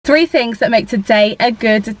Three things that make today a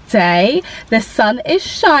good day. The sun is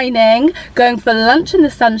shining, going for lunch in the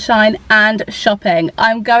sunshine, and shopping.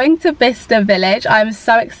 I'm going to Bicester village. I'm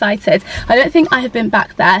so excited. I don't think I have been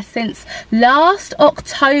back there since last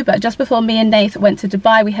October, just before me and Nath went to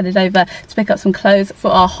Dubai. We headed over to pick up some clothes for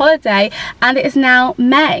our holiday, and it is now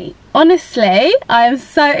May. Honestly, I am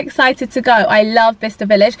so excited to go. I love Bicester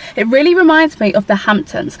Village. It really reminds me of the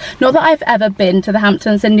Hamptons. Not that I've ever been to the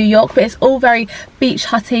Hamptons in New York, but it's all very beach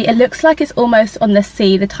hutty. It looks like it's almost on the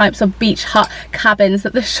sea, the types of beach hut cabins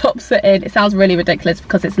that the shops are in. It sounds really ridiculous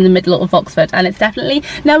because it's in the middle of Oxford, and it's definitely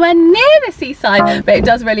nowhere near the seaside, but it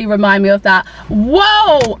does really remind me of that.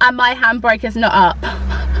 Whoa! And my handbrake is not up.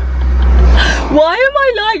 Why am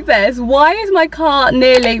I like this? Why is my car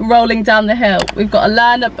nearly rolling down the hill? We've got a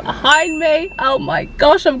learner behind me. Oh my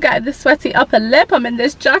gosh, I'm getting the sweaty upper lip. I'm in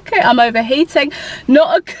this jacket. I'm overheating.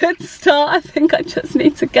 Not a good start. I think I just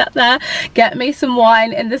need to get there, get me some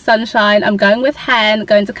wine in the sunshine. I'm going with Hen,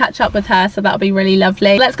 going to catch up with her, so that'll be really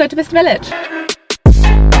lovely. Let's go to Bicester Village.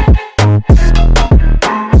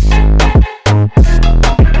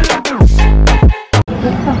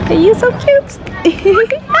 Are you so cute?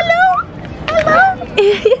 Hello. Hello.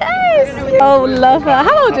 Yes. Oh, love her.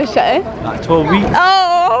 How old is she? Like 12 weeks.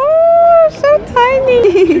 Oh, so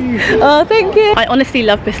tiny. Oh, thank you. I honestly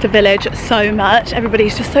love Bicester Village so much.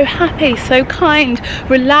 Everybody's just so happy, so kind,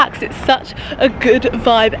 relaxed. It's such a good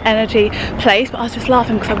vibe, energy place. But I was just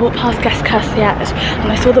laughing because I walked past Guest Concierge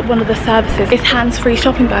and I saw that one of the services is hands-free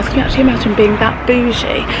shopping bags. Can you actually imagine being that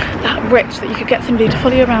bougie, that rich, that you could get somebody to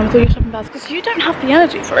follow you around with all your shopping bags? Because you don't have the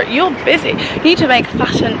energy for it. You're busy. You need to make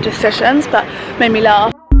fashion decisions. But made me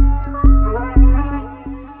laugh.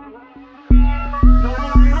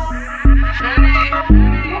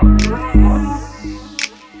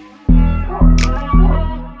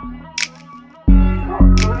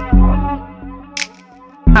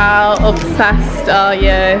 How obsessed are you?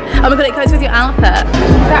 Oh my god, it goes with your outfit.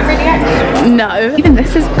 Is that really extra? No. Even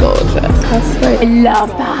this is gorgeous. How sweet. I love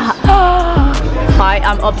that. I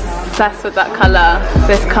am obsessed with that colour.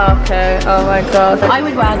 This khaki. Oh my god. I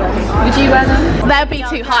would wear them. Would you wear them? They'd be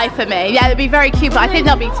too high for me. Yeah, they'd be very cute, but I think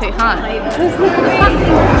they'll be too high.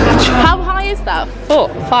 How high is that? 4,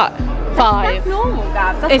 5. That's normal,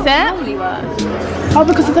 Gab. That's is it? Normally works. Oh,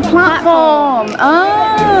 because of the platform.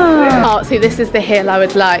 Oh, see, this is the heel I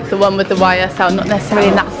would like. The one with the YSL, not necessarily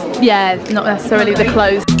in that. Yeah, not necessarily the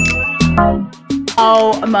clothes.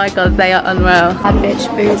 Oh my god, they are unreal. Bad bitch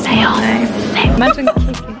boots. They are sick. Imagine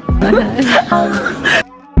kicking.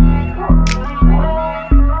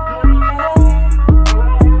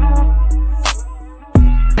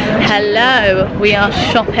 Hello, we are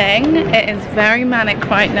shopping. It is very manic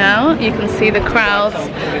right now. You can see the crowds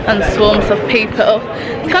and swarms of people.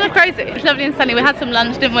 It's kind of crazy. It's lovely and sunny. We had some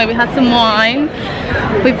lunch, didn't we? We had some wine.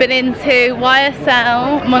 We've been into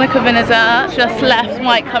YSL, Monica Vinader, just left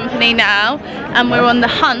White Company now, and we're on the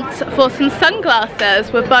hunt for some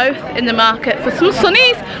sunglasses. We're both in the market for some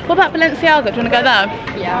sunnies. What about Balenciaga? Do you want to go there?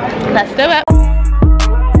 Yeah. Let's do it.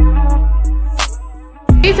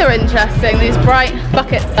 These are interesting, these bright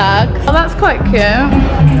bucket bags. Oh, that's quite cute.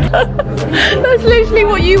 That's literally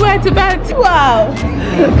what you wear to bed. Wow.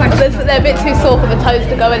 They're a bit too sore for the toes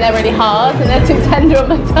to go in there really hard, and they're too tender on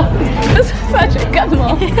my toes. Let's actually get them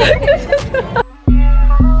off.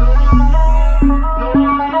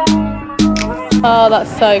 Oh,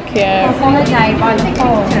 that's so cute. Holiday by the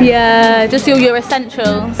pool. Yeah, just all your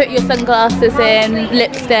essentials. Put your sunglasses in,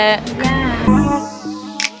 lipstick. Yeah.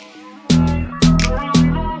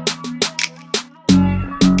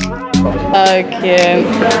 So cute.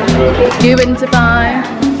 You in Dubai,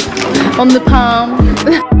 on the palm.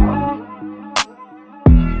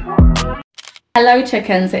 Hello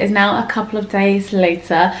chickens, it is now a couple of days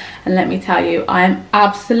later, and let me tell you, I am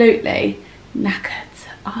absolutely knackered.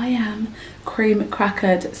 I am cream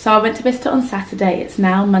crackered. So I went to Bicester on Saturday. It's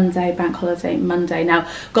now Monday, bank holiday Monday. Now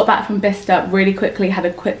got back from Bicester really quickly, had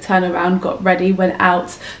a quick turnaround, got ready, went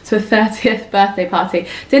out to a 30th birthday party.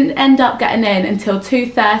 Didn't end up getting in until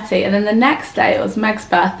 2:30, and then the next day it was Meg's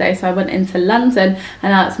birthday, so I went into London,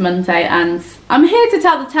 and now it's Monday and I'm here to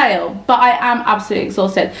tell the tale, but I am absolutely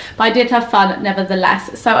exhausted. But I did have fun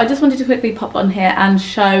nevertheless. So I just wanted to quickly pop on here and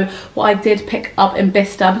show what I did pick up in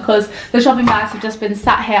Bicester, because the shopping bags have just been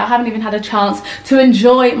sat here. I haven't even had a chance to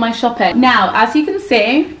enjoy my shopping. Now, as you can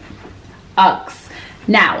see, Uggs.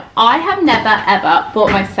 Now, I have never ever bought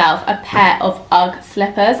myself a pair of Ugg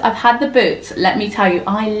slippers. I've had the boots. Let me tell you,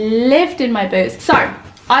 I lived in my boots. So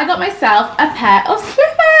I got myself a pair of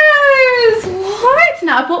slippers. What?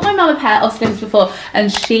 Now, I bought my mum a pair of slippers before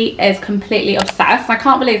and she is completely obsessed. I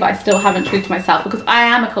can't believe I still haven't treated myself because I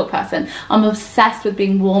am a cold person. I'm obsessed with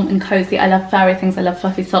being warm and cozy. I love furry things. I love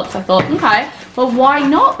fluffy socks. I thought, okay, well, why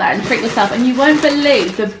not then treat yourself? And you won't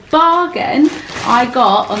believe the bargain I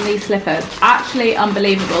got on these slippers. Actually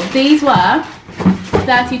unbelievable. These were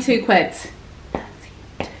 32 quid. 32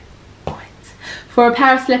 quid. For a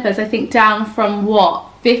pair of slippers, I think down from what?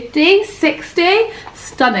 50, 60?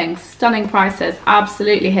 Stunning prices.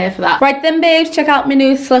 Absolutely here for that. Right then, babes, check out my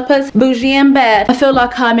new slippers. Bougie in bed. I feel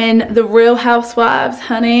like I'm in The Real Housewives,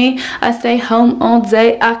 honey. I stay home all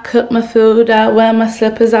day. I cook my food. I wear my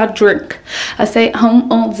slippers. I drink. I stay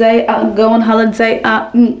home all day. I go on holiday.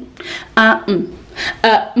 Now,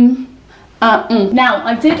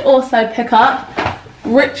 I did also pick up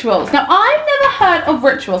Rituals. Now, I've never heard of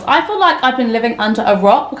Rituals. I feel like I've been living under a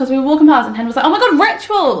rock because we were walking past and Hen was like, oh my god,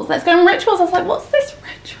 Rituals, let's go in Rituals. I was like, what's this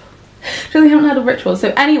Rituals? She really haven't heard of Rituals.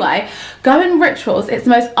 So anyway, go in Rituals. It's the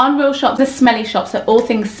most unreal shop. It's a smelly shop, so all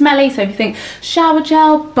things smelly. So if you think shower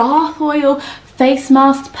gel, bath oil, face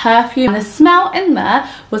mask, perfume, and the smell in there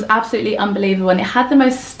was absolutely unbelievable, and it had the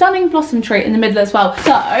most stunning blossom tree in the middle as well.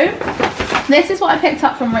 So this is what I picked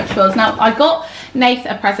up from Rituals. Now, I got Nath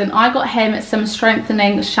a present. I got him some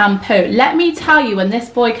strengthening shampoo. Let me tell you, when this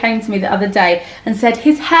boy came to me the other day and said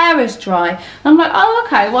his hair is dry, I'm like, oh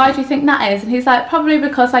okay, why do you think that is? And he's like, probably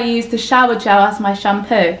because I used the shower gel as my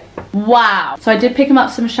shampoo. Wow. So I did pick him up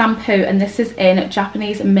some shampoo, and this is in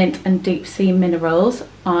Japanese mint and deep sea minerals.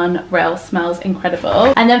 Unreal, smells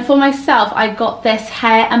incredible. And then for myself, I got this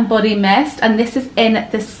hair and body mist, and this is in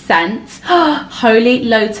the scent Holy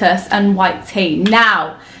Lotus and White Tea.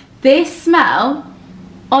 Now, this smell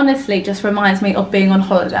honestly just reminds me of being on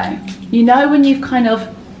holiday. You know, when you've kind of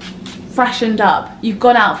freshened up, you've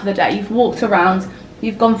gone out for the day, you've walked around,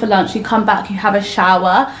 you've gone for lunch, you come back, you have a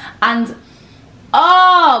shower, and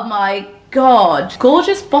oh my god,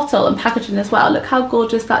 gorgeous bottle and packaging as well. Look how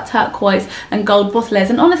gorgeous that turquoise and gold bottle is.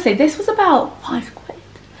 And honestly, this was about 5 quid.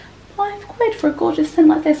 5 quid for a gorgeous scent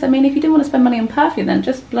like this. I mean, if you do want to spend money on perfume, then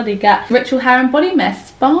just bloody get Ritual Hair and Body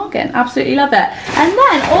Mist. Bargain. Absolutely love it. And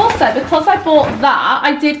then also, because I bought that,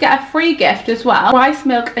 I did get a free gift as well. Rice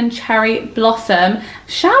Milk and Cherry Blossom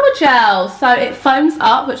shower gel. So it foams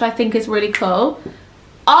up, which I think is really cool.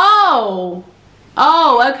 Oh,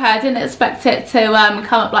 okay. I didn't expect it to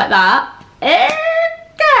come up like that.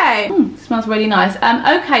 Okay. Smells really nice.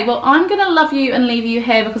 Okay, well, I'm gonna love you and leave you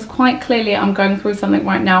here because quite clearly I'm going through something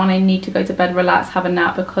right now and I need to go to bed, relax, have a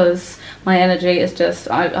nap, because my energy is just,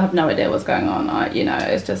 I have no idea what's going on. You know,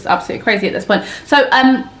 it's just absolutely crazy at this point. So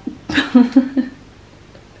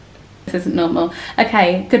this isn't normal.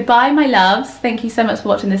 Okay, goodbye my loves. Thank you so much for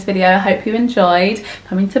watching this video. I hope you enjoyed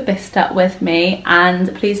coming to Bicester with me,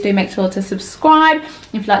 and please do make sure to subscribe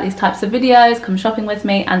if you like these types of videos. Come shopping with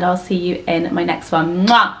me, and I'll see you in my next one.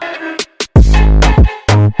 Mwah!